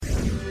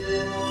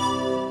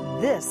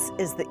This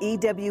is the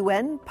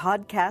EWN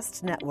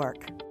Podcast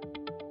Network.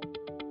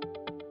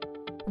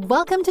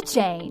 Welcome to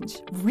Change,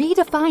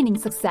 Redefining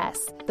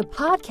Success, the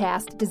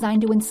podcast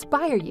designed to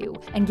inspire you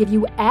and give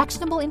you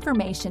actionable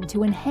information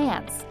to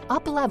enhance,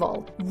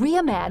 up-level,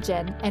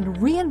 reimagine, and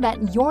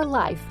reinvent your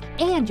life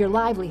and your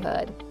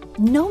livelihood.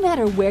 No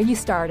matter where you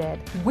started,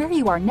 where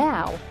you are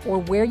now, or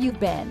where you've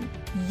been,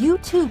 you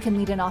too can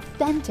lead an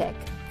authentic,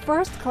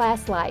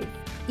 first-class life.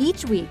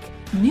 Each week,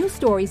 new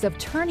stories of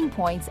turning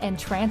points and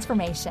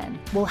transformation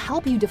will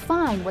help you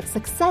define what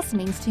success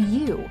means to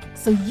you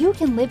so you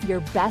can live your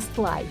best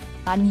life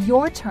on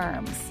your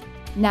terms.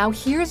 Now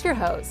here's your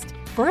host,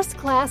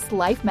 first-class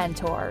life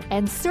mentor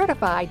and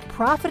certified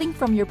Profiting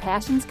from Your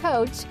Passions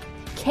coach,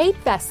 Kate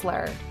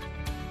Fessler.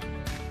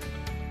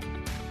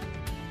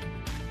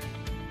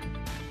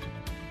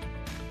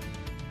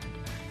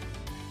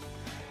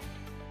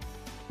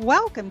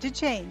 Welcome to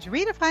Change,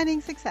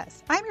 Redefining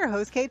Success. I'm your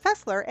host, Kate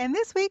Fessler, and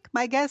this week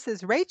my guest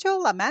is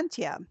Rachel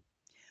LaMantia.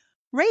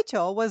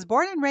 Rachel was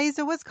born and raised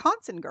a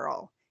Wisconsin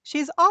girl.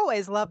 She's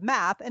always loved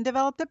math and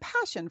developed a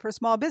passion for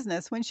small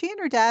business when she and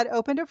her dad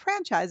opened a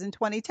franchise in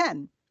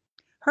 2010.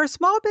 Her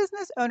small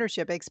business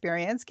ownership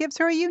experience gives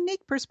her a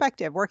unique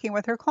perspective working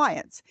with her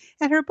clients,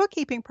 and her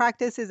bookkeeping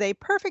practice is a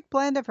perfect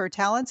blend of her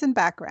talents and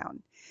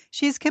background.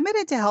 She's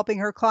committed to helping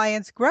her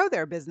clients grow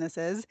their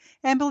businesses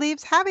and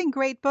believes having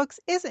great books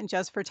isn't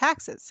just for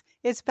taxes.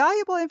 It's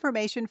valuable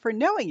information for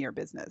knowing your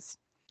business.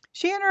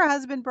 She and her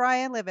husband,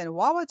 Brian, live in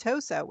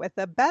Wauwatosa with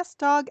the best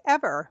dog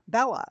ever,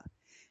 Bella.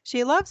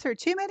 She loves her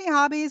too many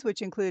hobbies,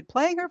 which include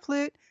playing her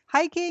flute,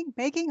 hiking,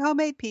 making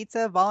homemade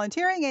pizza,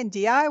 volunteering, and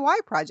DIY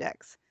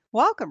projects.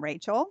 Welcome,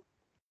 Rachel.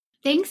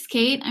 Thanks,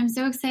 Kate. I'm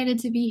so excited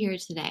to be here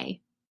today.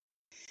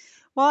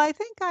 Well, I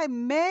think I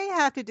may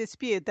have to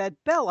dispute that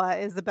Bella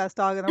is the best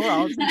dog in the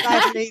world,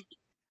 since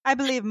I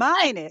believe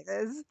mine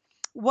is.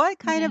 What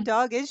kind of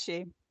dog is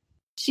she?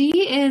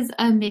 She is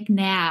a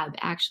McNab,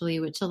 actually,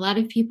 which a lot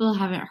of people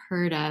haven't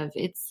heard of.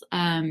 It's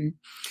a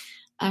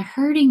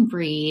herding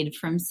breed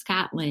from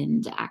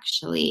Scotland,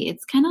 actually.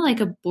 It's kind of like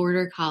a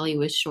border collie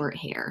with short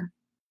hair.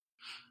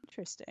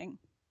 Interesting.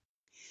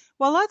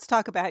 Well, let's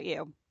talk about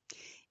you.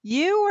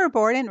 You were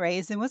born and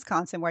raised in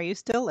Wisconsin, where you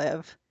still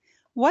live.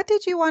 What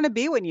did you want to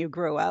be when you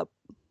grew up?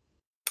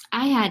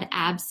 I had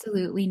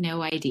absolutely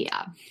no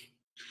idea.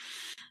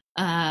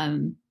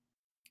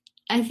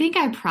 I think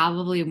I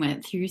probably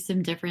went through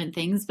some different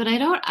things, but I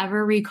don't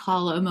ever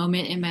recall a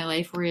moment in my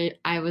life where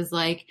I was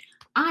like,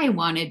 I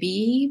want to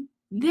be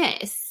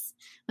this.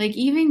 Like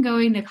even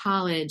going to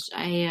college,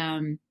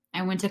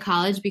 I went to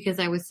college because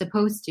I was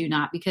supposed to,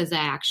 not because I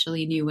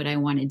actually knew what I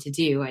wanted to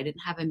do. I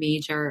didn't have a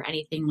major or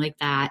anything like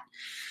that.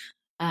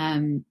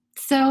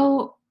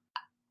 So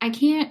I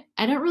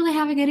don't really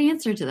have a good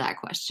answer to that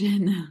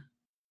question.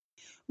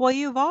 Well,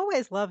 you've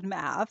always loved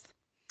math.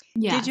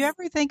 Yes. Did you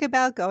ever think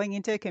about going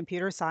into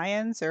computer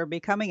science or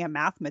becoming a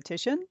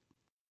mathematician?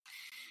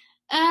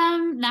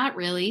 Not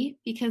really,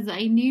 because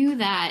I knew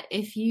that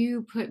if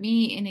you put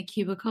me in a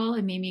cubicle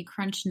and made me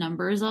crunch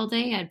numbers all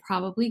day, I'd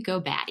probably go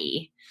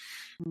batty.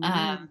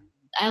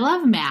 I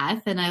love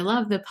math and I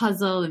love the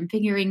puzzle and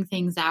figuring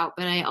things out,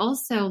 but I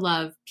also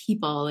love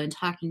people and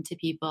talking to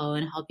people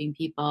and helping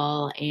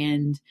people.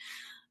 And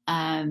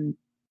I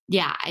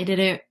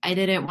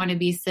didn't want to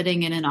be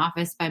sitting in an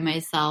office by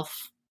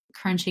myself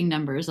crunching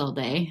numbers all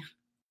day.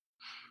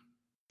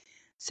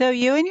 So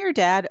you and your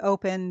dad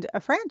opened a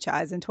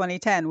franchise in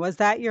 2010. Was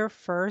that your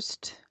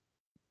first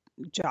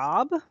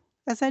job,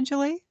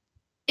 essentially?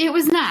 It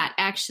was not,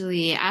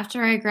 actually.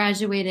 After I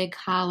graduated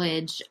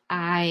college,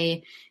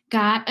 I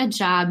got a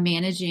job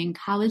managing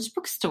college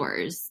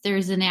bookstores.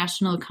 There's a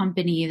national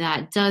company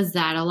that does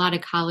that. A lot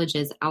of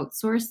colleges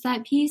outsource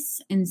that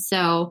piece. And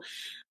so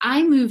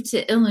I moved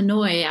to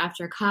Illinois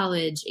after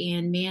college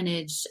and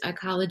managed a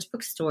college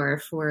bookstore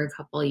for a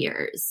couple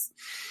years.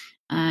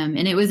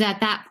 And it was at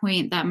that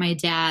point that my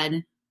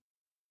dad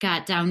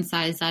got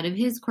downsized out of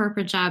his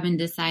corporate job and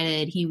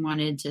decided he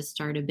wanted to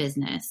start a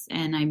business.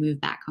 And I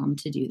moved back home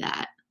to do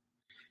that.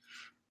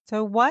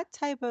 So what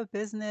type of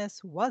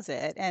business was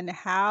it? And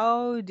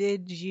how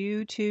did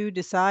you two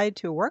decide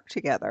to work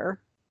together?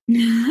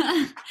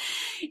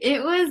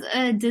 It was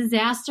a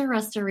disaster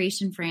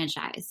restoration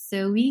franchise.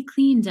 So we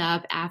cleaned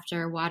up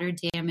after water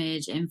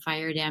damage and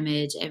fire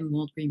damage and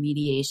mold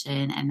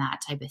remediation and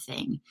that type of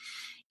thing.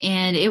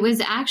 And it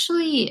was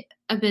actually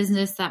a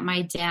business that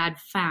my dad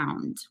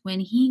found when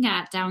he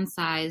got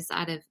downsized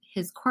out of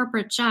his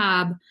corporate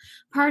job.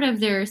 Part of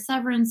their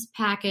severance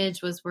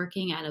package was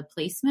working at a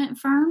placement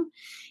firm.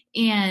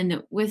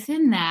 And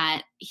within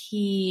that,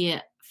 he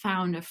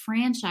found a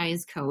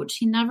franchise coach.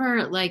 He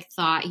never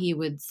thought he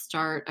would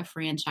start a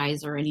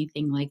franchise or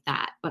anything like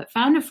that, but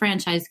found a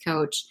franchise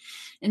coach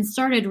and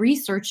started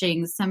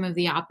researching some of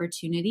the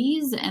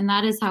opportunities. And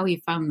that is how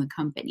he found the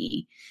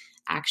company,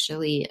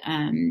 actually.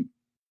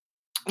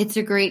 It's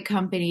a great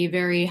company,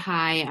 very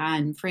high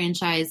on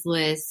franchise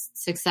lists,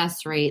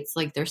 success rates.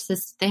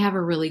 They have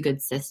a really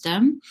good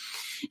system.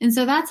 And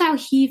so that's how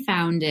he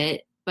found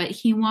it. But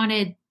he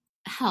wanted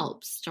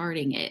help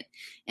starting it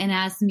and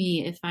asked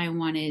me if I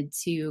wanted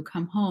to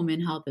come home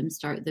and help him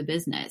start the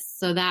business.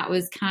 So that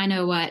was kind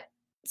of what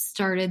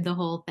started the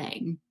whole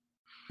thing.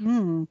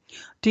 Mm.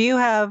 Do you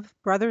have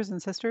brothers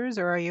and sisters,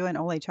 or are you an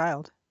only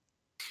child?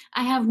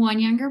 I have one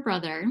younger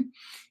brother,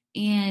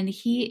 and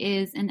he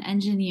is an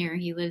engineer.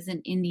 He lives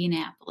in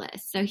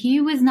Indianapolis. So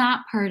he was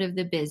not part of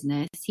the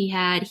business. He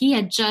had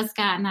just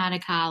gotten out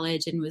of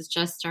college and was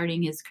just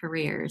starting his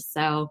career.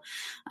 So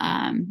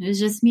it was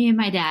just me and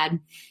my dad.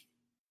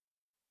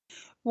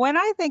 When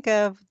I think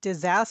of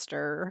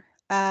disaster,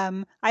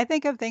 I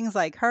think of things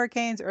like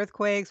hurricanes,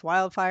 earthquakes,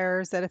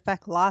 wildfires that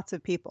affect lots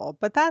of people.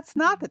 But that's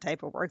not the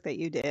type of work that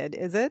you did,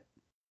 is it?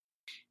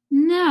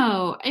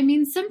 No, I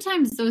mean,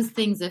 sometimes those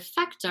things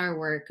affect our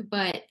work,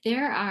 but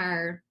there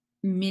are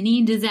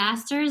many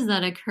disasters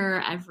that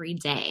occur every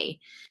day.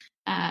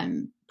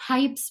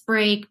 Pipes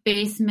break,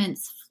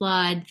 basements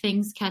flood,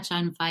 things catch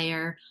on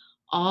fire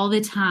all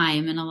the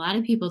time. And a lot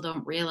of people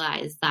don't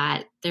realize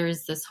that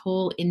there's this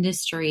whole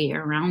industry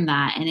around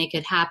that, and it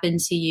could happen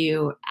to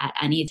you at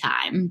any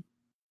time.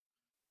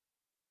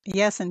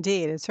 Yes,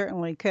 indeed. It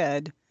certainly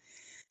could.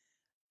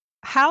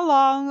 How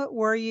long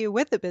were you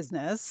with the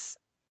business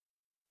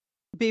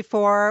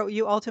before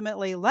you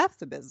ultimately left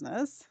the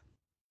business?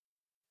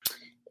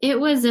 It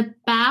was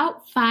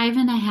about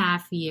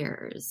 5.5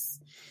 years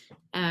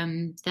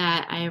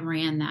that I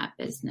ran that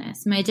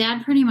business. My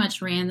dad pretty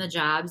much ran the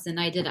jobs, and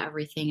I did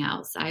everything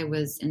else. I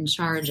was in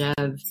charge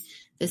of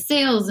the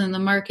sales and the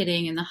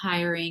marketing and the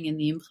hiring and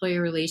the employee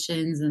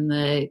relations and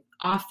the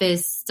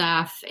office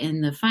stuff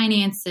and the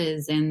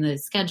finances and the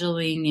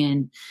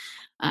scheduling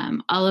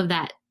and all of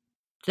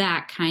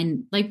that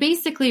kind, like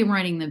basically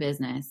running the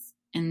business.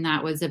 And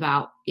that was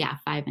about,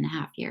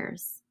 5.5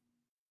 years.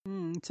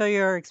 So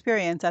your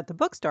experience at the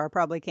bookstore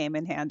probably came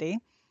in handy.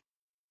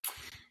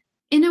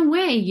 In a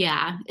way,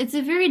 yeah. It's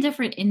a very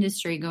different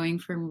industry going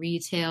from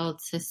retail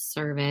to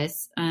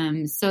service.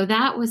 So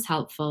that was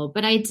helpful.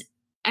 But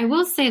I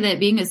will say that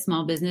being a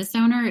small business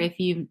owner,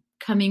 if you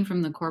coming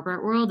from the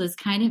corporate world, is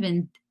kind of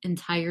an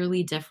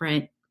entirely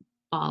different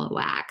ball of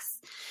wax.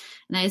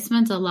 And I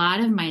spent a lot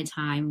of my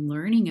time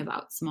learning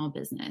about small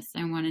business.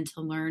 I wanted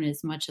to learn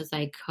as much as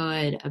I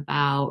could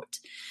about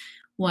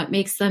what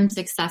makes them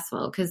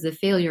successful, because the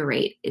failure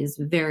rate is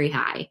very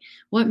high.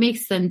 What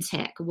makes them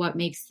tick? What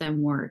makes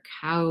them work?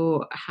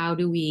 How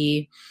do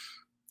we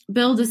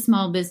build a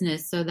small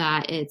business so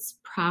that it's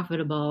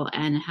profitable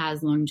and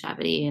has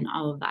longevity and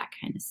all of that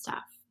kind of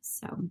stuff?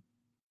 So,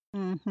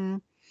 hmm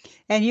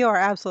And you are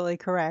absolutely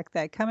correct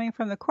that coming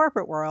from the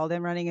corporate world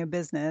and running a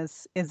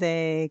business is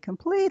a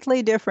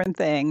completely different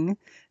thing.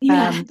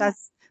 yeah.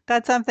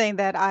 That's something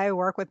that I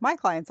work with my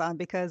clients on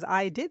because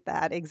I did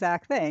that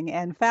exact thing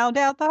and found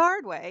out the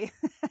hard way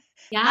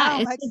Yeah,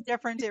 how it's much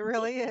different it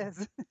really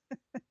is.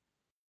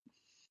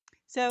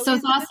 So so it's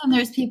is the awesome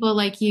business there's people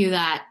like you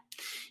that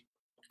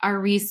are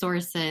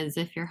resources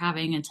if you're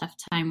having a tough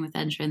time with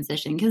that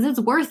transition, because it's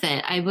worth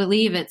it. I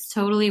believe it's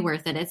totally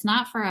worth it. It's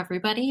not for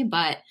everybody,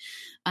 but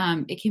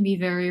it can be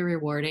very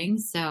rewarding.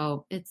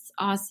 So it's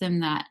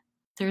awesome that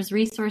there's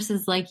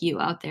resources like you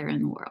out there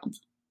in the world.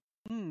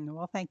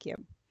 well, thank you.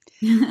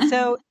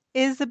 So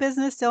is the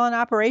business still in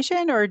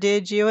operation, or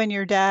did you and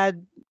your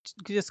dad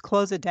just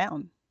close it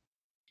down?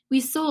 We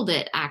sold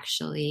it,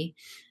 actually.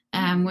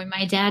 When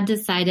my dad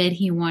decided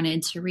he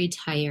wanted to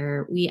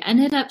retire, we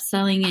ended up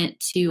selling it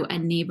to a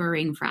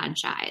neighboring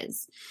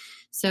franchise.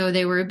 So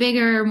they were a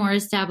bigger, more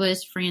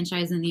established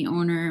franchise, and the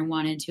owner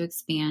wanted to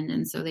expand.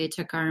 And so they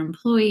took our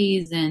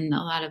employees and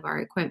a lot of our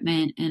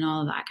equipment and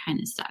all of that kind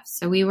of stuff.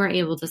 So we were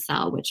able to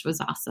sell, which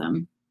was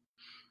awesome.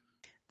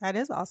 That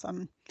is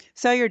awesome.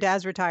 So your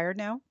dad's retired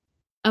now?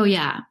 Oh,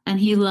 yeah. And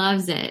he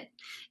loves it.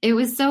 It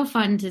was so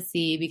fun to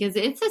see because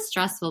it's a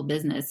stressful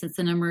business. It's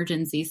an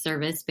emergency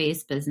service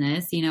based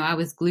business. You know, I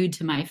was glued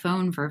to my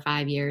phone for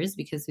 5 years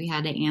because we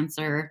had to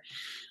answer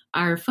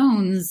our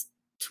phones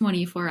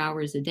 24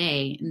 hours a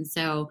day. And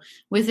so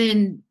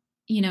within,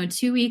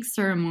 2 weeks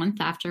or a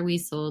month after we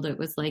sold, it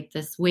was like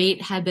this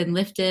weight had been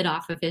lifted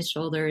off of his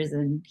shoulders.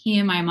 And he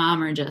and my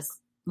mom are just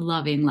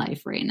loving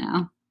life right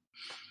now.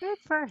 Good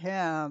for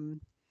him.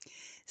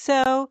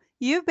 So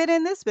you've been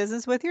in this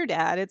business with your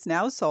dad. It's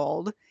now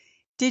sold.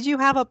 Did you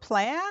have a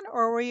plan,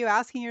 or were you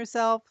asking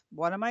yourself,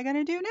 what am I going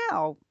to do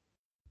now?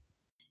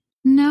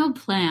 No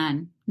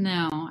plan.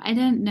 No, I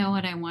didn't know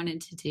what I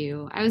wanted to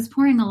do. I was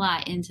pouring a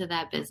lot into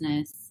that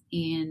business,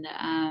 and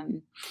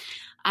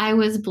I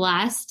was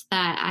blessed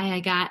that I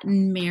had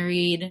gotten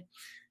married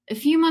a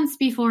few months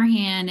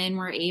beforehand and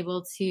were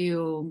able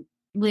to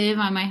live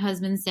on my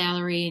husband's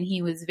salary, and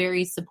he was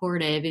very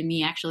supportive in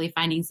me actually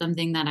finding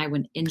something that I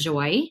would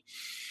enjoy,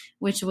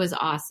 which was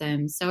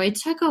awesome. So it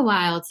took a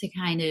while to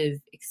kind of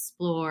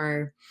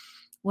explore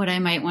what I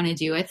might want to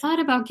do. I thought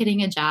about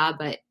getting a job,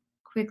 but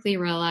quickly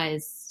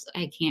realized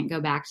I can't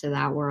go back to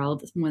that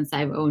world once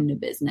I've owned a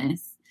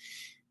business.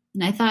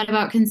 And I thought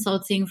about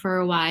consulting for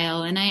a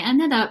while, and I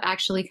ended up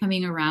actually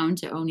coming around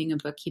to owning a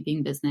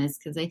bookkeeping business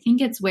because I think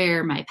it's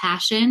where my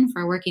passion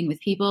for working with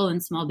people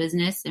in small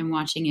business and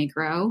watching it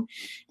grow,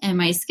 and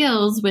my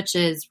skills, which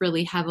is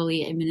really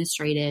heavily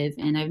administrative,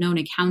 and I've known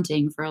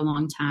accounting for a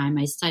long time.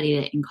 I studied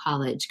it in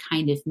college,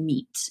 kind of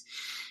meet.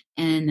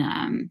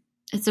 And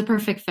it's a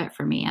perfect fit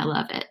for me. I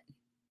love it.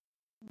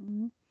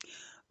 Mhm.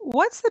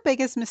 What's the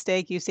biggest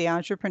mistake you see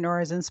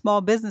entrepreneurs and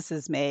small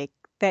businesses make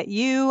that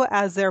you,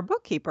 as their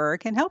bookkeeper,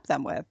 can help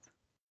them with?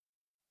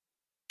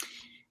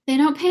 They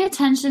don't pay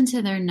attention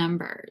to their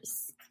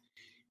numbers.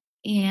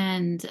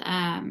 And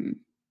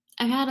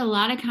I've had a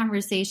lot of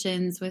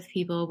conversations with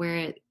people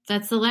where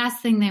that's the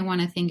last thing they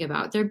want to think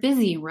about. They're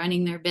busy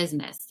running their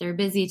business. They're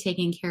busy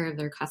taking care of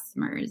their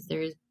customers.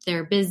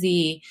 They're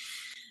busy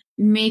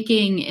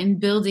making and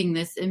building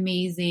this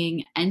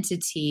amazing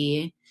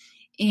entity.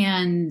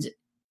 And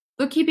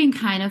bookkeeping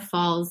kind of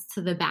falls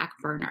to the back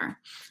burner.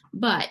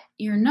 But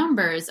your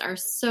numbers are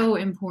so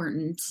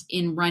important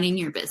in running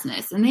your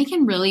business, and they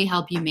can really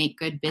help you make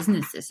good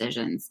business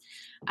decisions.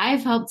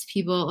 I've helped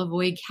people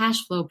avoid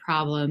cash flow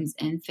problems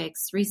and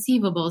fix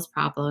receivables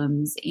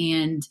problems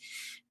and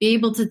be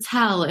able to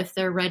tell if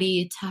they're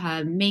ready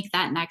to make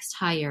that next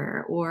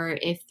hire, or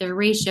if their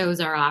ratios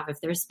are off, if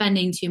they're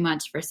spending too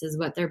much versus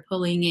what they're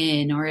pulling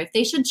in, or if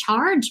they should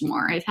charge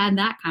more. I've had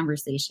that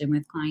conversation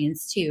with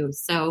clients too.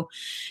 So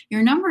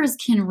your numbers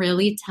can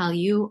really tell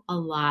you a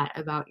lot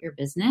about your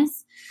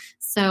business.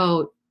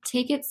 So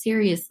take it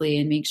seriously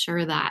and make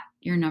sure that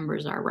your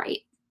numbers are right.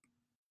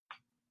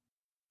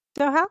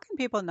 So, how can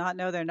people not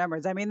know their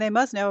numbers? I mean, they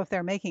must know if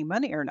they're making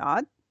money or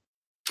not.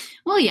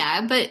 Well,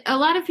 yeah, but a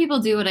lot of people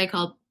do what I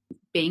call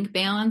bank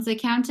balance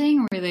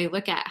accounting, where they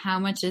look at how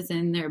much is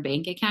in their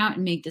bank account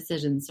and make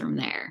decisions from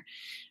there.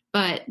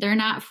 But they're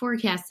not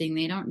forecasting.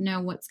 They don't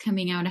know what's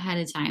coming out ahead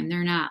of time.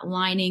 They're not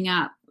lining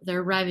up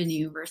their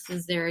revenue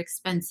versus their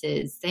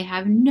expenses. They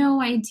have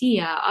no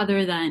idea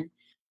other than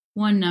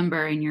one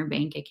number in your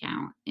bank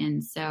account.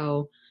 And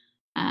so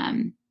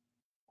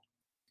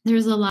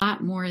there's a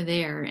lot more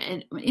there.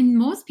 And in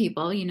most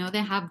people, they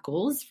have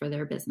goals for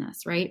their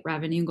business, right?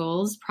 Revenue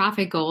goals,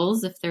 profit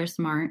goals, if they're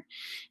smart.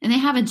 And they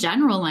have a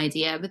general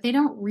idea, but they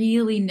don't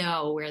really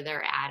know where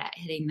they're at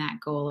hitting that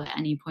goal at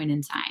any point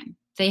in time.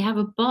 They have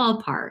a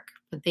ballpark,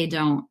 but they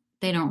don't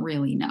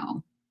really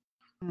know.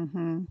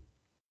 Hmm.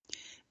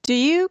 Do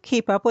you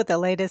keep up with the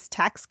latest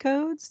tax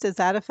codes? Does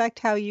that affect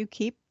how you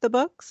keep the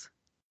books?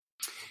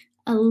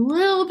 A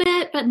little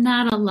bit, but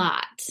not a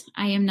lot.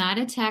 I am not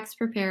a tax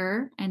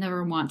preparer. I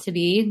never want to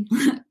be.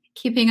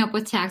 Keeping up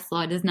with tax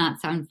law does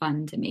not sound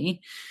fun to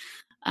me.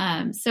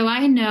 So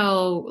I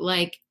know,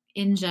 like,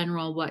 in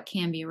general, what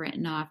can be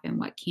written off and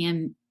what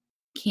can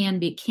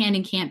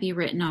and can't be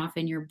written off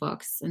in your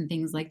books and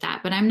things like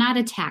that. But I'm not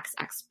a tax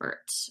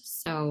expert.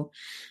 So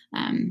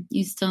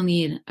you still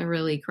need a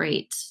really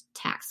great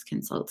tax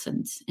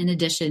consultant in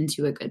addition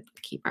to a good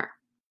bookkeeper.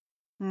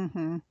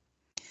 Hmm.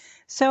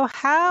 So,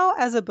 how,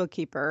 as a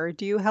bookkeeper,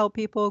 do you help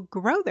people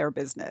grow their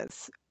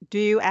business? Do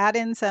you add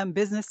in some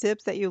business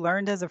tips that you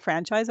learned as a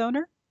franchise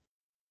owner?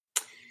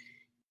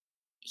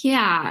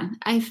 Yeah,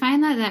 I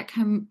find that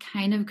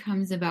kind of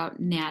comes about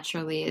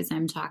naturally as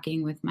I'm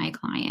talking with my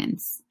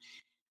clients.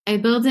 I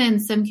build in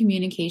some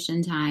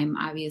communication time.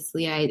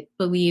 Obviously, I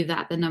believe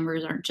that the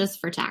numbers aren't just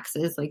for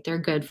taxes, like they're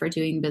good for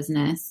doing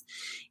business.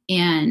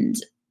 And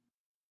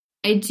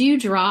I do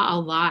draw a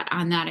lot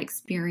on that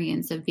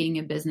experience of being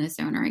a business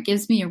owner. It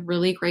gives me a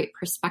really great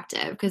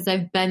perspective because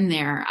I've been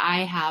there.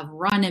 I have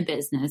run a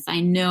business. I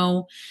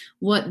know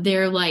what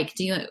they're like,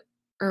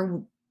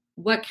 or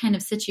what kind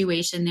of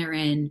situation they're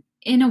in.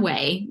 In a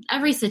way,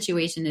 every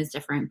situation is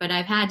different, but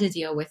I've had to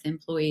deal with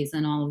employees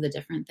and all of the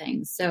different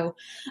things. So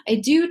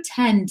I do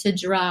tend to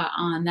draw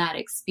on that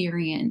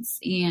experience,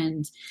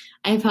 and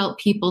I've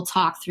helped people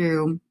talk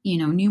through,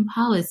 new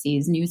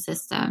policies, new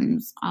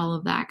systems, all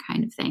of that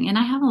kind of thing. And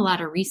I have a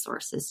lot of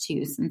resources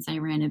too, since I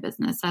ran a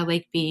business. I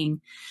like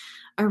being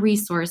a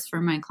resource for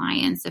my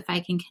clients. If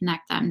I can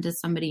connect them to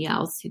somebody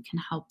else who can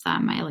help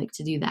them, I like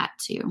to do that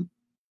too.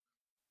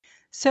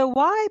 So,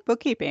 why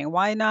bookkeeping?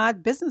 Why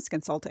not business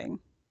consulting?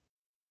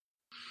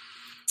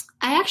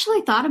 I actually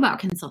thought about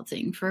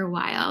consulting for a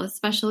while,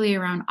 especially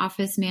around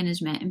office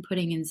management and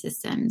putting in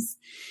systems.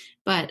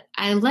 But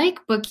I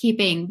like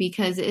bookkeeping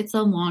because it's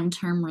a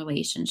long-term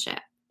relationship.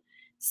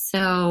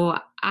 So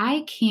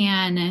I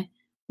can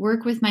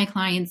work with my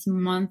clients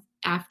month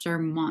after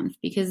month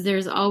because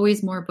there's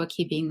always more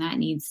bookkeeping that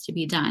needs to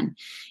be done.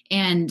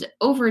 And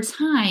over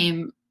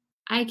time,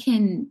 I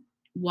can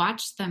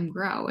watch them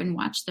grow and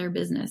watch their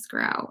business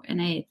grow.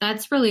 And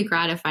that's really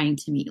gratifying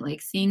to me,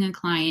 like seeing a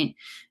client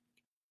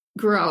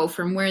grow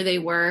from where they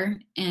were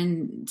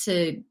and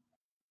to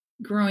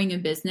growing a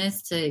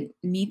business to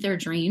meet their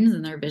dreams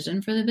and their vision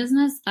for the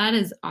business. That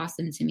is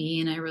awesome to me,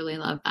 and I really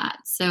love that.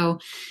 So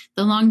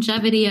the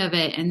longevity of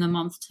it and the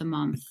month to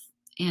month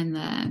and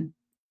the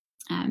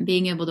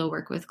being able to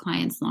work with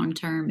clients long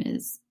term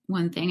is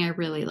one thing I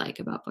really like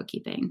about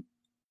bookkeeping.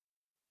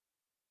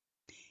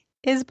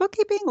 Is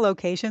bookkeeping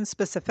location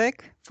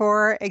specific?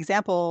 For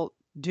example,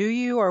 do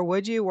you or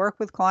would you work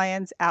with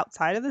clients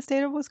outside of the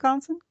state of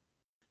Wisconsin?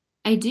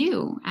 I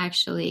do,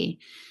 actually.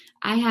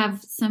 I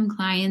have some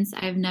clients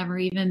I've never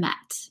even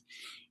met.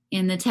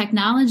 And the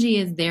technology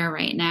is there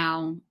right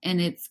now, and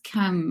it's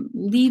come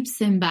leaps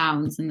and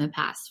bounds in the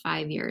past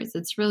 5 years.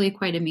 It's really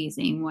quite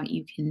amazing what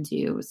you can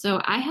do. So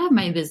I have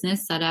my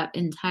business set up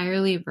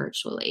entirely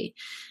virtually.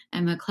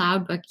 I'm a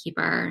cloud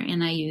bookkeeper,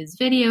 and I use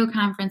video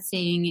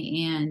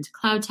conferencing and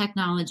cloud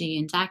technology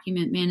and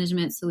document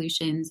management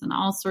solutions and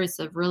all sorts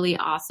of really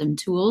awesome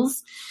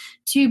tools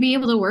to be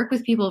able to work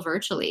with people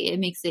virtually. It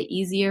makes it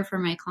easier for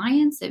my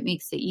clients. It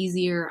makes it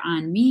easier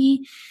on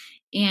me.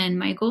 And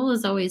my goal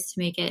is always to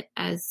make it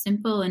as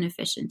simple and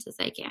efficient as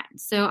I can.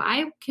 So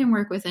I can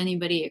work with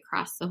anybody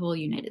across the whole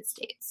United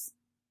States.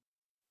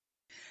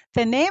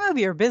 The name of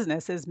your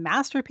business is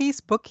Masterpiece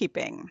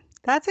Bookkeeping.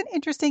 That's an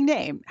interesting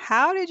name.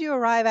 How did you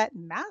arrive at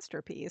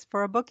Masterpiece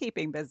for a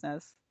bookkeeping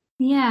business?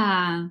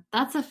 Yeah,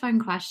 that's a fun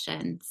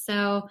question.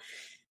 So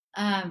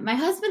my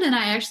husband and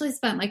I actually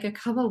spent like a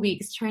couple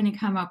weeks trying to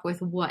come up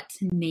with what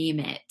to name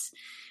it.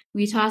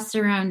 We tossed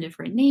around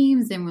different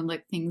names and would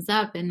look things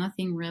up, and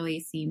nothing really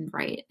seemed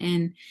right.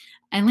 And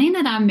I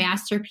landed on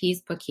Masterpiece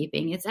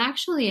Bookkeeping. It's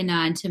actually a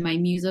nod to my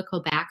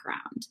musical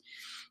background.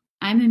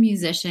 I'm a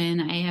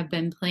musician. I have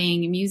been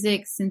playing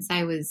music since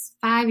I was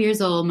 5 years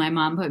old. My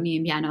mom put me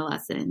in piano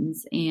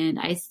lessons, and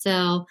I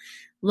still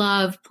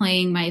love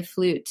playing my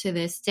flute to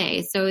this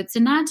day. So it's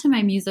a nod to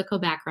my musical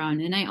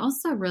background. And I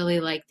also really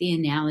like the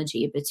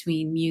analogy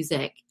between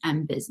music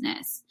and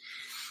business.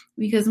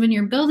 Because when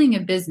you're building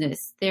a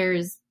business,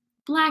 there's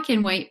black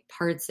and white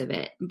parts of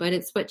it, but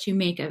it's what you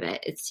make of it.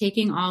 It's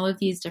taking all of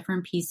these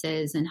different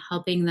pieces and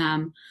helping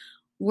them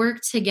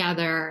work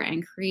together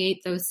and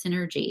create those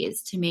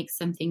synergies to make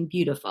something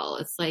beautiful.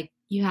 It's like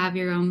you have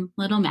your own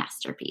little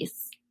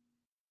masterpiece.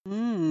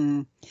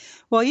 Mm.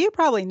 Well, you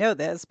probably know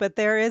this, but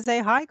there is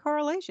a high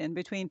correlation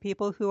between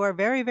people who are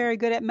very, very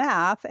good at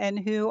math and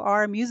who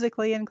are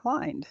musically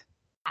inclined.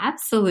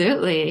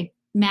 Absolutely.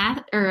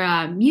 Math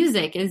or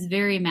music is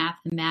very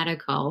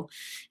mathematical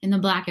in the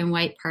black and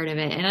white part of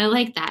it. And I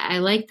like that. I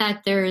like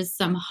that there's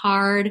some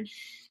hard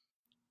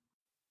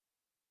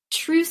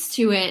truths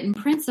to it and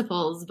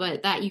principles,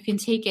 but that you can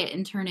take it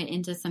and turn it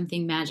into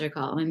something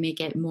magical and make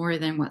it more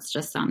than what's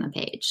just on the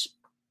page.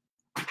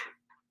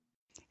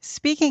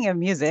 Speaking of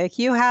music,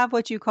 you have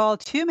what you call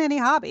too many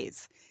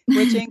hobbies,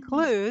 which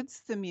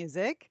includes the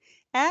music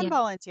and Yeah.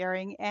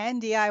 volunteering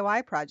and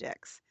DIY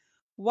projects.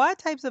 What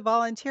types of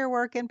volunteer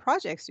work and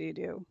projects do you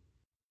do?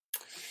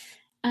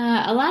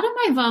 A lot of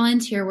my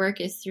volunteer work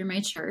is through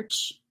my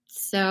church.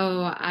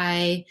 So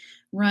I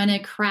run a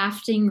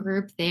crafting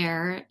group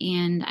there,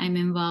 and I'm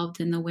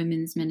involved in the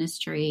women's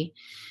ministry.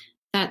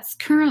 That's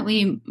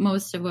currently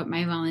most of what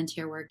my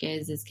volunteer work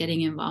is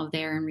getting involved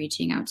there and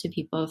reaching out to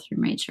people through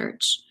my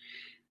church.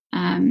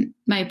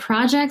 My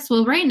projects,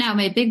 well, right now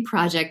my big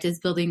project is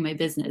building my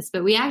business,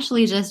 but we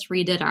actually just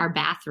redid our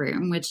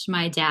bathroom, which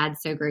my dad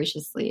so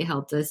graciously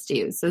helped us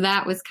do. So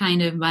that was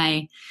kind of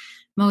my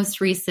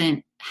most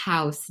recent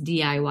house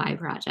DIY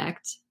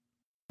project.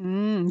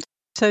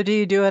 So do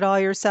you do it all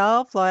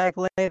yourself, like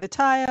lay the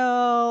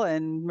tile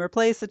and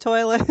replace the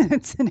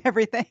toilets and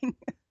everything?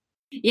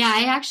 Yeah,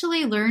 I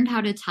actually learned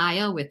how to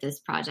tile with this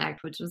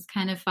project, which was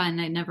kind of fun.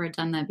 I'd never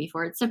done that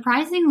before. It's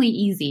surprisingly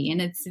easy, and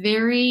it's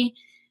very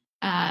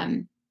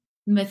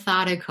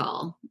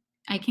methodical.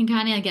 I can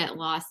kind of get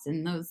lost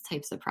in those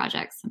types of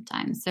projects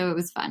sometimes. So it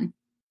was fun.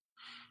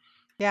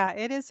 Yeah,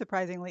 it is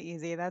surprisingly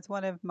easy. That's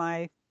one of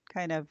my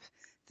kind of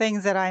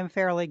things that I'm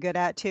fairly good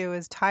at too,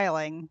 is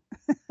tiling.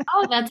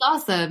 Oh, that's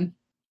awesome.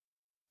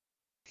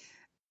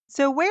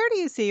 So where do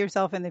you see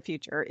yourself in the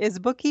future? Is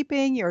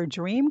bookkeeping your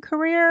dream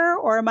career,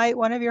 or might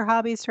one of your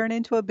hobbies turn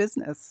into a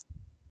business?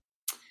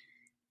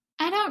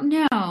 I don't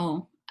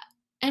know.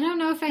 I don't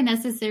know if I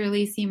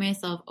necessarily see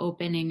myself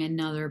opening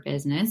another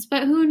business,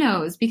 but who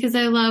knows? Because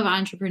I love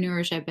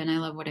entrepreneurship and I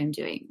love what I'm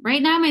doing.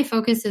 Right now, my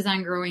focus is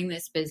on growing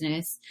this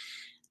business.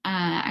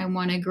 I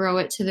want to grow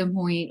it to the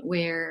point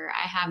where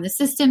I have the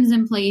systems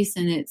in place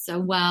and it's a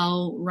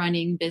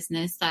well-running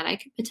business that I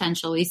could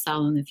potentially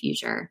sell in the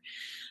future.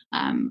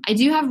 I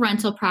do have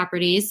rental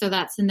properties, so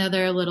that's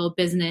another little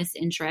business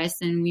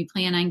interest, and we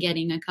plan on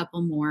getting a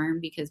couple more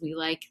because we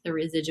like the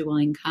residual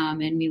income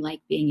and we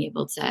like being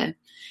able to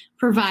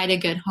provide a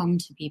good home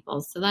to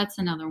people. So that's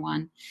another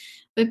one.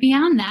 But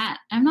beyond that,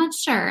 I'm not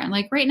sure.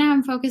 Like right now,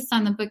 I'm focused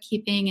on the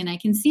bookkeeping, and I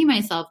can see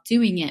myself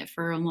doing it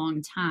for a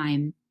long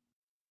time.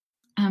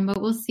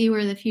 But we'll see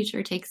where the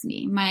future takes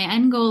me. My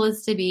end goal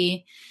is to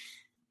be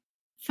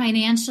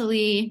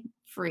financially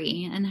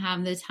free and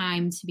have the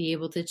time to be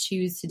able to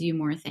choose to do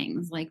more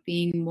things, like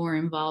being more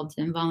involved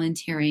in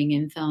volunteering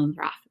and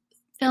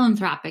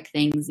philanthropic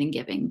things and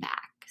giving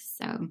back.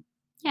 So,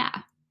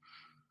 yeah.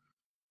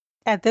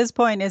 At this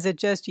point, is it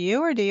just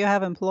you, or do you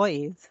have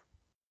employees?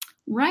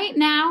 Right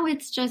now,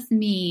 it's just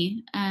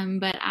me,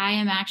 but I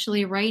am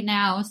actually right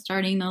now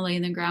starting to lay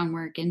the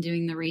groundwork and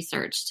doing the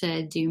research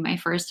to do my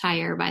first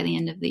hire by the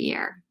end of the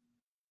year.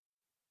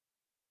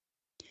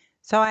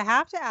 So I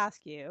have to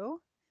ask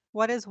you,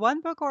 what is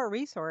one book or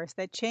resource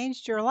that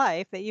changed your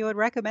life that you would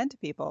recommend to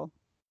people?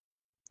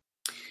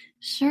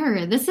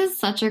 Sure. This is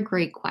such a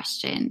great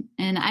question.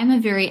 And I'm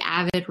a very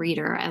avid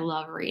reader. I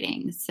love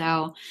reading.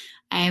 So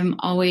I'm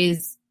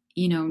always,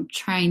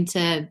 trying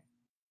to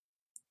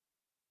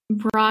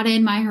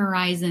broaden my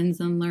horizons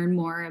and learn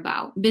more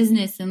about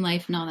business and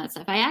life and all that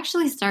stuff. I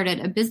actually started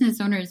a business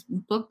owners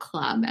book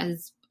club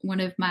as one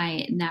of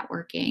my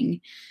networking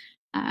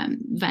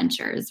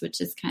ventures, which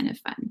is kind of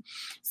fun.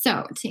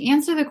 So to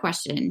answer the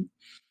question,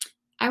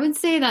 I would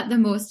say that the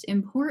most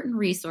important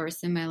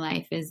resource in my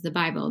life is the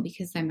Bible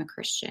because I'm a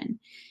Christian.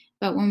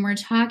 But when we're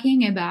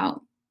talking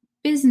about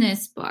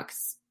business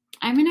books,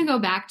 I'm going to go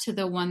back to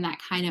the one that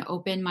kind of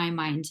opened my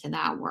mind to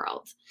that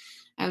world.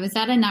 I was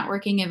at a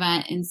networking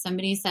event and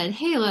somebody said,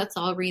 hey, let's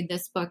all read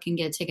this book and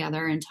get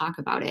together and talk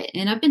about it.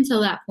 And up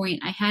until that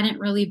point, I hadn't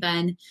really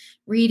been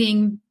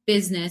reading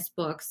business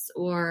books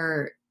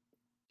or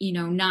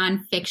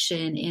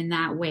nonfiction in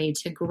that way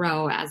to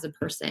grow as a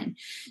person.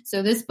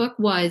 So this book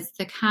was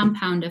The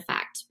Compound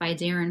Effect by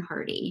Darren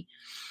Hardy.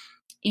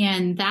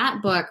 And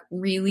that book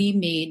really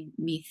made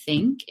me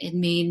think. It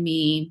made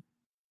me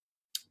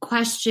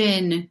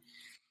question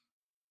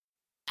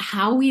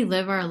how we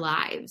live our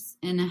lives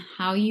and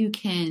how you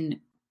can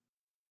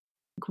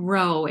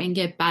grow and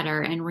get better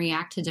and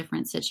react to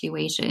different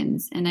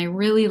situations. And I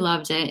really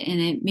loved it.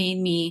 And it made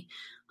me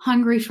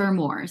hungry for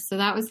more. So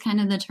that was kind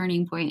of the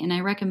turning point. And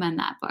I recommend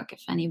that book.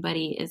 If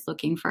anybody is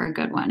looking for a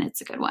good one, it's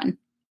a good one.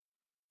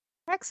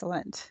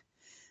 Excellent.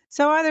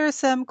 So are there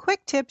some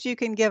quick tips you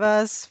can give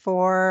us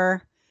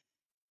for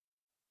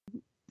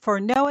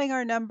knowing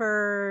our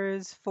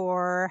numbers,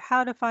 for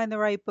how to find the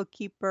right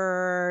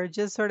bookkeeper,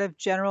 just sort of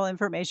general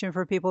information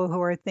for people who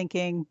are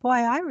thinking, boy,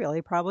 I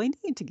really probably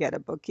need to get a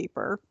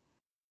bookkeeper?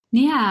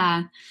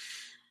 Yeah.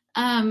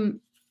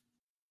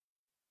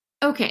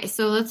 Okay,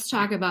 so let's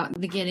talk about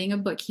the getting a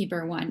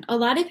bookkeeper one. A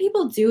lot of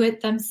people do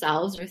it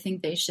themselves or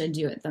think they should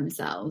do it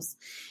themselves.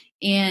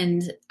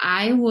 And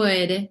I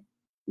would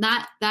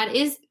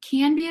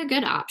can be a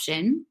good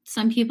option.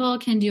 Some people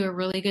can do a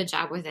really good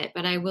job with it,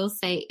 but I will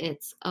say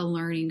it's a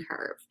learning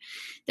curve.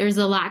 There's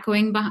a lot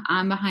going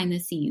on behind the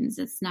scenes.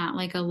 It's not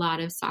like a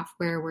lot of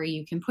software where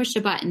you can push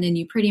a button and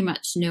you pretty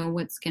much know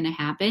what's going to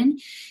happen.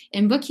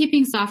 In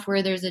bookkeeping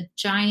software, there's a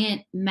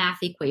giant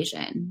math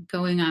equation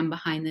going on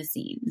behind the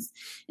scenes.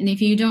 And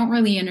if you don't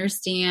really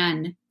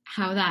understand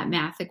how that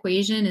math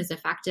equation is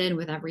affected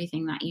with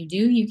everything that you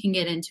do, you can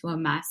get into a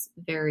mess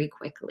very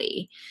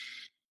quickly.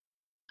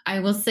 I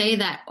will say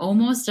that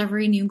almost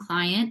every new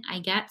client I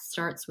get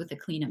starts with a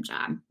cleanup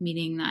job,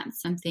 meaning that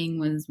something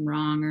was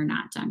wrong or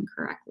not done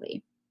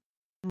correctly.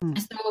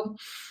 So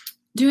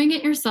doing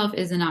it yourself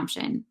is an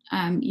option.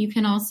 You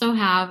can also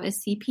have a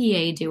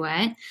CPA do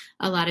it.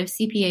 A lot of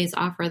CPAs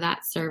offer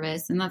that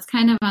service, and that's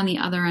kind of on the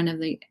other end of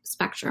the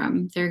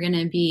spectrum. They're going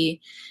to be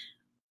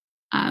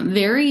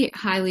very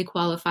highly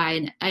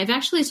qualified. I've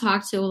actually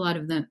talked to a lot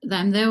of them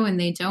though, and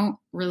they don't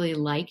really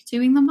like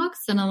doing the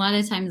books. And a lot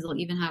of times they'll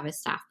even have a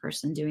staff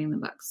person doing the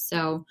books.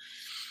 So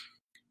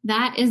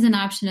that is an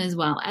option as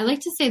well. I like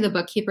to say the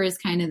bookkeeper is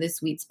kind of the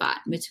sweet spot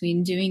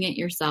between doing it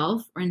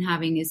yourself and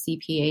having a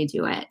CPA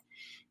do it,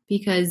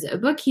 because a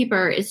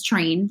bookkeeper is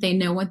trained. They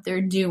know what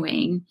they're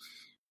doing.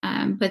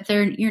 But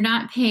you're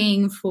not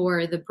paying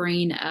for the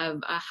brain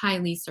of a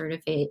highly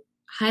certified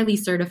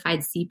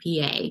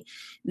CPA.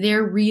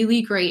 They're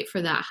really great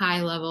for that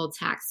high level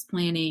tax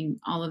planning,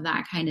 all of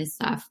that kind of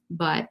stuff.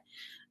 But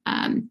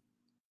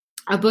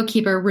a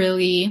bookkeeper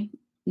really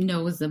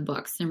knows the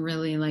books and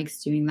really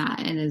likes doing that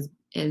and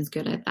is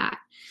good at that.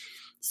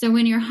 So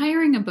when you're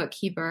hiring a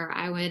bookkeeper,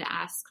 I would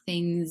ask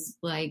things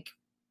like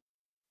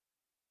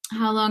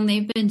how long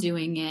they've been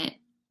doing it,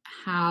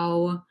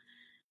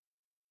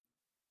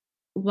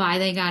 why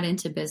they got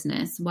into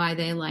business, why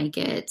they like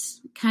it,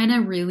 kind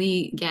of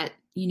really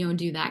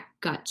do that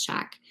gut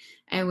check.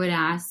 I would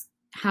ask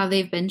how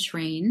they've been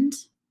trained.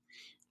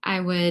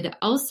 I would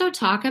also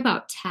talk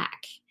about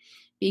tech,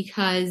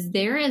 because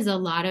there is a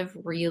lot of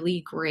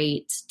really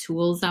great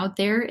tools out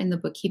there in the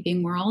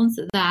bookkeeping world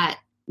that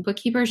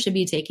bookkeepers should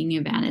be taking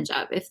advantage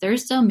of. If they're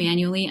still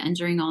manually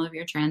entering all of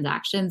your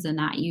transactions and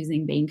not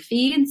using bank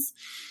feeds,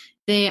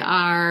 they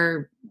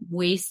are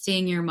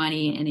wasting your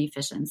money in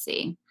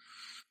efficiency.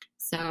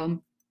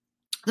 So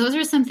those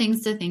are some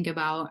things to think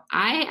about.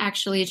 I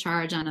actually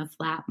charge on a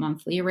flat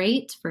monthly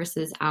rate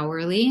versus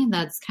hourly.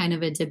 That's kind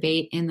of a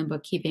debate in the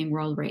bookkeeping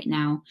world right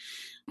now.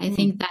 I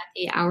think that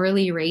the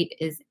hourly rate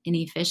is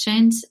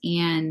inefficient,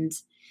 and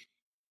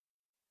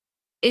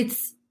what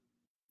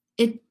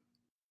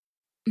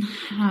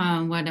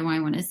do I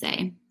want to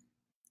say?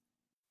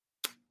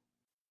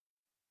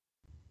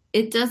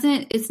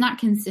 It's not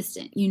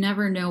consistent. You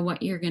never know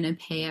what you're going to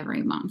pay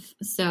every month.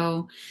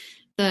 So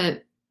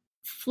the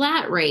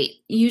flat rate,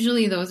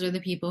 usually those are the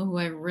people who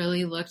have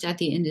really looked at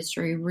the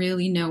industry,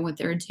 really know what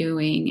they're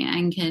doing,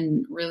 and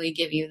can really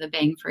give you the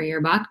bang for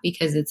your buck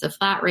because it's a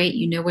flat rate.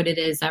 You know what it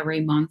is every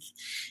month.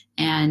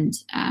 And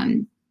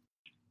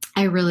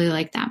I really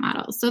like that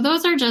model. So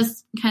those are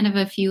just kind of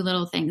a few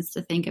little things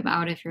to think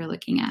about if you're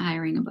looking at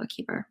hiring a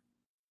bookkeeper.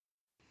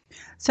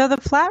 So the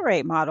flat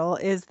rate model,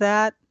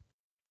 do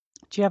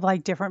you have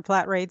like different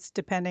flat rates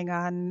depending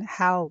on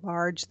how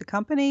large the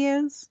company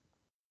is?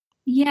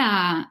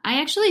 Yeah,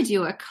 I actually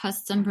do a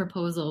custom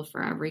proposal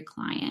for every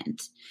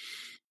client.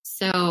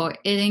 So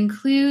it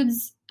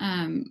includes,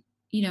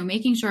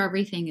 making sure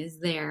everything is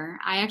there.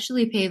 I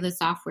actually pay the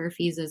software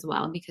fees as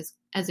well because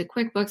as a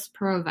QuickBooks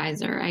Pro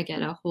advisor, I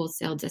get a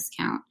wholesale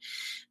discount.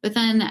 But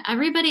then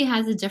everybody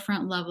has a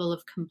different level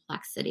of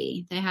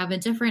complexity. They have a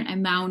different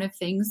amount of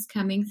things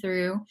coming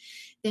through.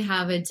 They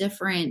have a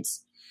different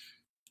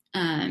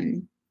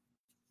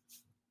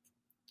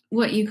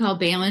what you call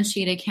balance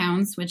sheet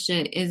accounts, which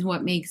is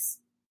what makes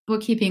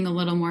bookkeeping a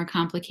little more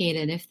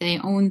complicated. If they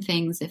own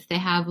things, if they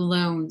have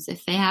loans,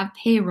 if they have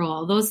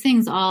payroll, those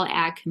things all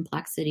add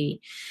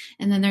complexity.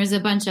 And then there's a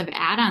bunch of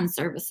add-on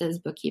services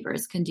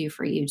bookkeepers can do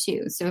for you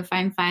too. So if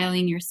I'm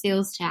filing your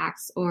sales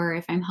tax, or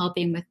if I'm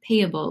helping with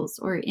payables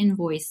or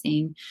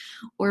invoicing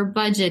or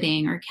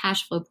budgeting or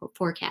cash flow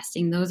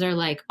forecasting, those are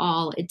like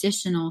all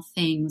additional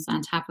things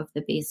on top of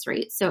the base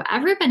rate. So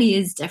everybody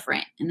is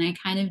different. And I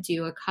kind of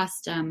do a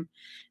custom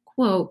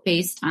quote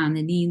based on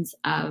the needs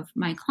of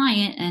my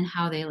client and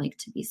how they like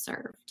to be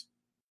served.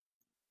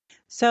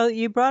 So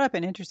you brought up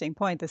an interesting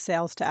point, the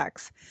sales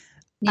tax.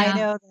 Yeah. I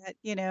know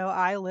that,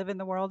 I live in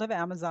the world of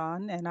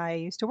Amazon and I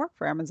used to work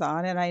for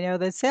Amazon, and I know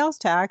that sales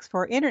tax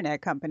for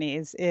internet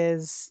companies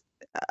is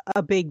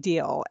a big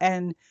deal.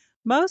 And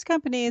most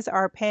companies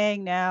are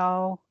paying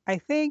now, I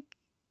think,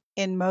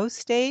 in most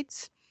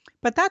states,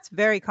 but that's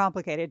very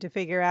complicated to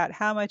figure out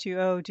how much you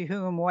owe to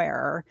whom,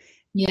 where.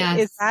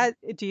 Yes.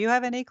 Do you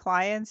have any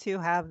clients who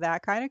have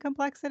that kind of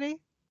complexity?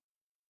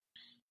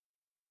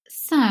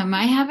 Some.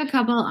 I have a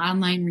couple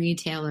online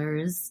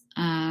retailers,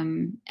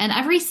 and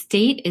every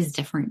state is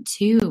different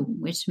too,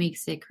 which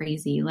makes it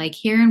crazy. Like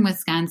here in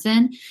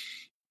Wisconsin,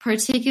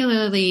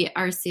 particularly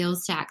our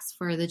sales tax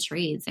for the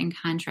trades and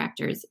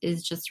contractors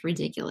is just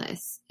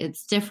ridiculous.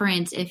 It's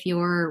different if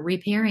you're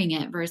repairing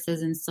it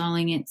versus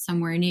installing it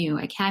somewhere new.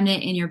 A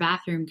cabinet in your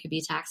bathroom could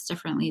be taxed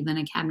differently than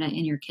a cabinet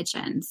in your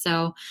kitchen.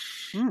 So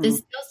the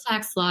sales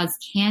tax laws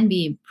can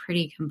be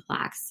pretty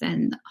complex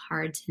and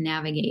hard to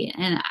navigate.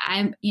 And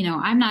I'm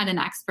not an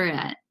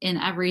expert in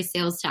every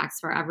sales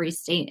tax for every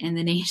state in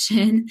the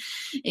nation.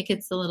 It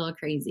gets a little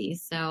crazy.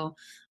 So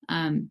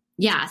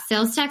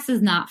sales tax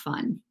is not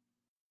fun.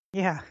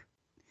 Yeah,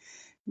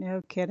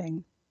 no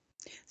kidding.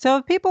 So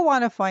if people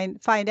want to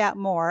find out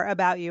more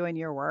about you and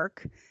your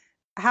work,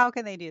 how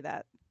can they do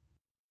that?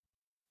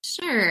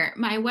 Sure.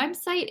 My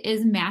website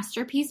is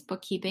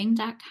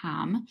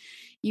masterpiecebookkeeping.com.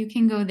 You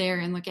can go there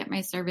and look at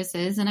my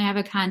services, and I have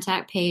a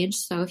contact page.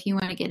 So if you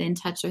want to get in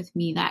touch with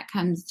me, that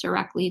comes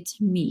directly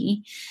to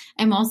me.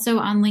 I'm also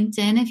on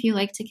LinkedIn if you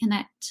like to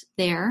connect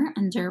there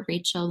under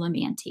Rachel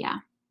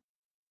LaMantia.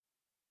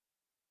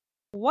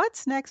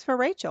 What's next for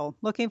Rachel?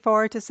 Looking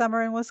forward to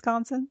summer in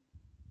Wisconsin?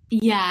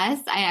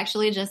 Yes, I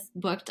actually just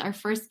booked our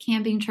first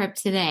camping trip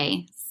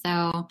today.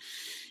 So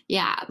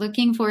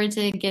looking forward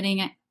to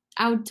getting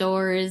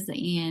outdoors.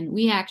 And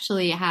we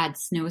actually had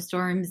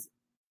snowstorms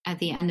at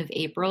the end of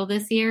April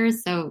this year.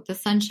 So the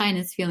sunshine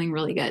is feeling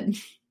really good.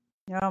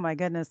 Oh my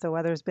goodness, the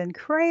weather's been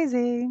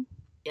crazy.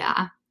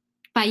 Yeah.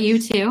 By you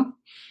too?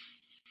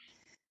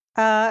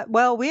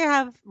 Well, we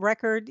have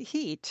record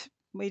heat.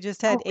 We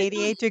just had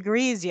 88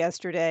 degrees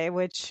yesterday,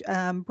 which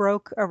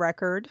broke a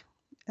record.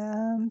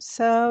 We've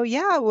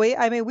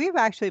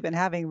actually been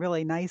having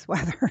really nice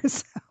weather.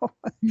 So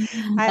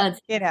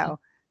the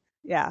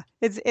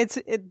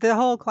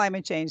whole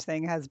climate change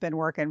thing has been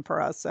working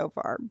for us so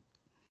far.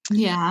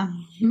 Yeah.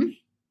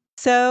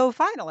 So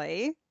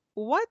finally,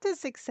 what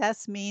does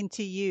success mean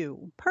to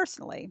you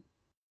personally?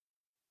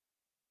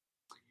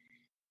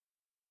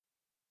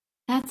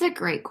 That's a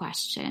great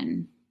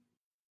question.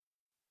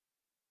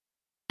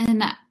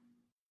 And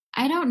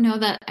I don't know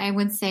that I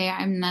would say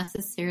I'm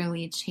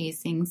necessarily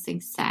chasing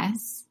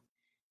success.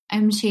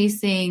 I'm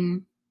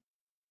chasing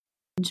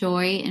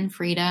joy and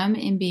freedom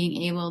in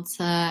being able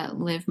to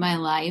live my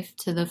life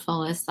to the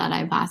fullest that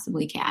I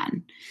possibly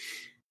can.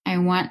 I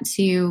want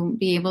to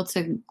be able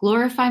to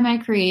glorify my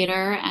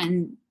Creator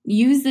and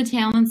use the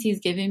talents He's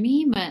given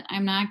me, but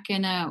I'm not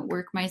going to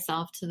work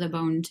myself to the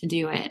bone to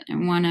do it. I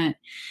want to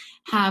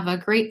have a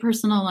great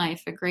personal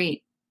life, a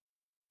great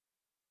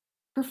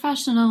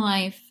professional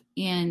life,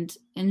 and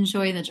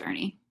enjoy the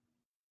journey.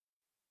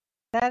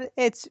 That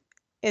it's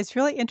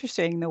really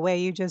interesting the way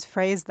you just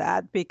phrased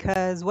that,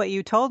 because what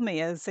you told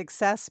me is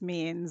success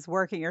means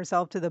working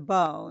yourself to the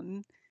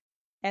bone,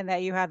 and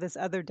that you have this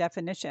other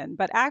definition.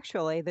 But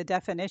actually, the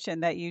definition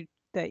that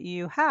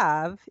you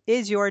have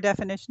is your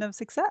definition of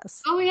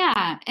success. Oh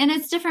yeah, and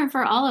it's different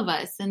for all of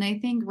us. And I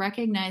think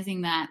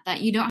recognizing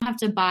that you don't have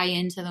to buy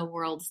into the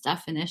world's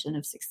definition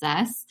of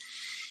success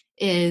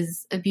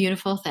is a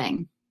beautiful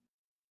thing.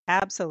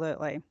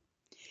 Absolutely.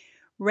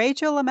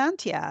 Rachel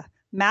LaMantia,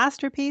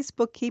 Masterpiece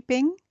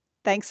Bookkeeping.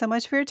 Thanks so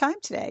much for your time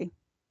today.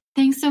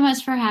 Thanks so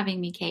much for having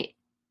me, Kate.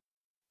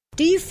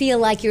 Do you feel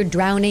like you're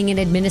drowning in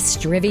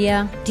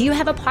administrivia? Do you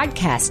have a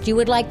podcast you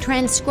would like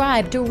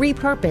transcribed to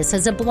repurpose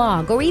as a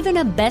blog or even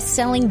a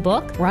best-selling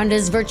book?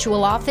 Rhonda's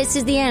Virtual Office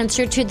is the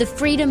answer to the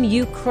freedom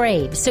you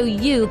crave so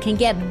you can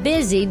get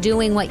busy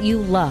doing what you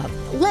love.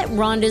 Let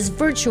Rhonda's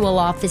Virtual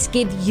Office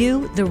give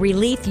you the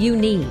relief you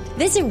need.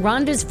 Visit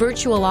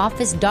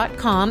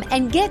rhondasvirtualoffice.com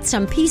and get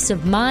some peace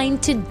of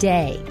mind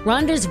today.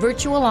 Rhonda's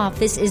Virtual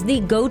Office is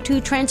the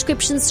go-to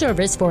transcription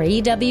service for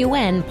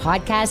EWN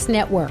Podcast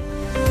Network.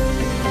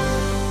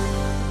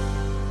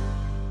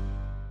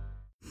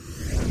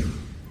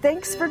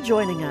 Thanks for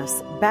joining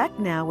us. Back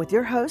now with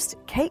your host,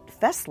 Kate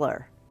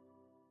Fessler.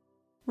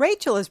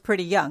 Rachel is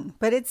pretty young,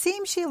 but it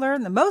seems she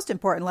learned the most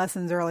important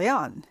lessons early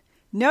on.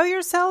 Know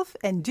yourself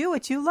and do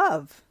what you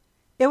love.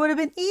 It would have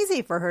been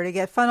easy for her to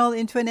get funneled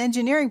into an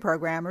engineering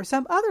program or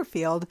some other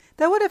field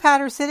that would have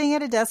had her sitting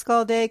at a desk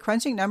all day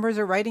crunching numbers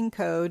or writing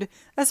code,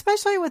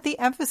 especially with the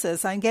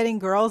emphasis on getting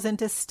girls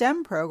into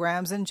STEM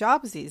programs and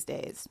jobs these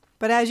days.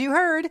 But as you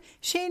heard,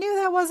 she knew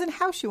that wasn't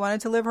how she wanted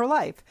to live her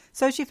life,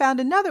 so she found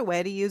another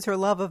way to use her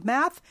love of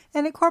math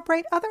and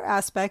incorporate other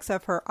aspects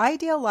of her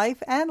ideal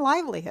life and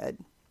livelihood.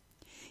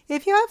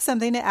 If you have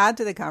something to add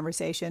to the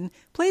conversation,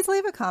 please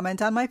leave a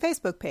comment on my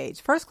Facebook page,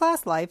 First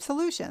Class Life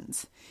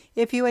Solutions.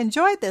 If you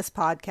enjoyed this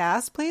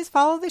podcast, please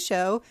follow the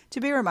show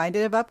to be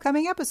reminded of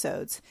upcoming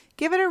episodes.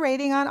 Give it a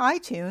rating on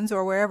iTunes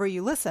or wherever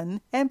you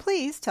listen, and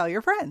please tell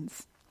your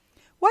friends.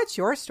 What's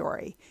your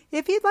story?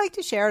 If you'd like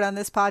to share it on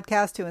this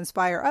podcast to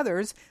inspire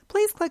others,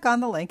 please click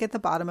on the link at the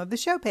bottom of the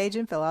show page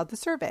and fill out the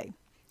survey.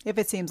 If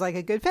it seems like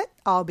a good fit,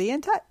 I'll be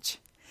in touch.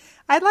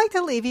 I'd like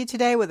to leave you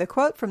today with a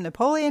quote from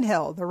Napoleon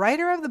Hill, the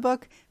writer of the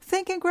book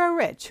Think and Grow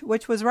Rich,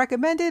 which was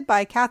recommended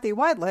by Kathy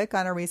Weidlich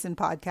on a recent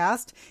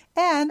podcast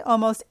and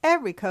almost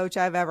every coach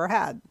I've ever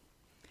had.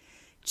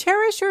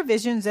 Cherish your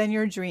visions and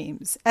your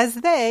dreams, as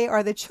they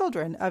are the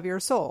children of your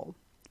soul,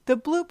 the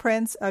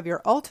blueprints of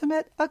your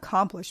ultimate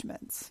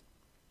accomplishments.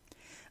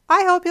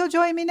 I hope you'll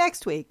join me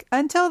next week.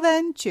 Until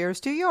then, cheers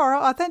to your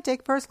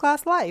authentic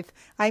first-class life.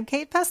 I'm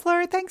Kate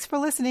Fessler. Thanks for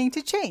listening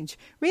to Change,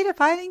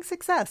 Redefining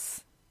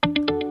Success.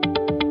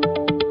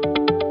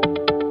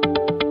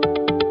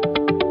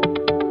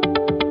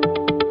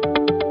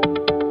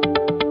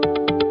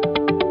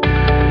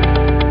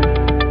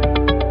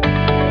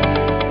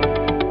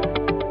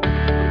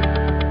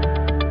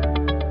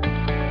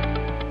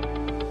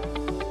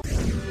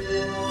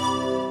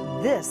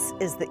 This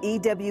is the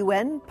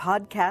EWN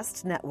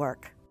Podcast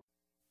Network.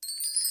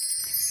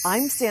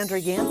 I'm Sandra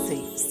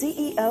Yancey,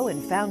 CEO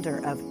and founder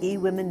of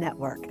eWomen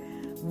Network.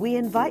 We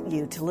invite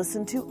you to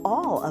listen to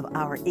all of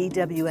our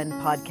EWN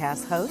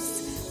podcast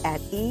hosts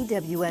at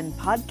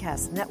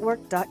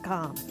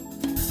ewnpodcastnetwork.com.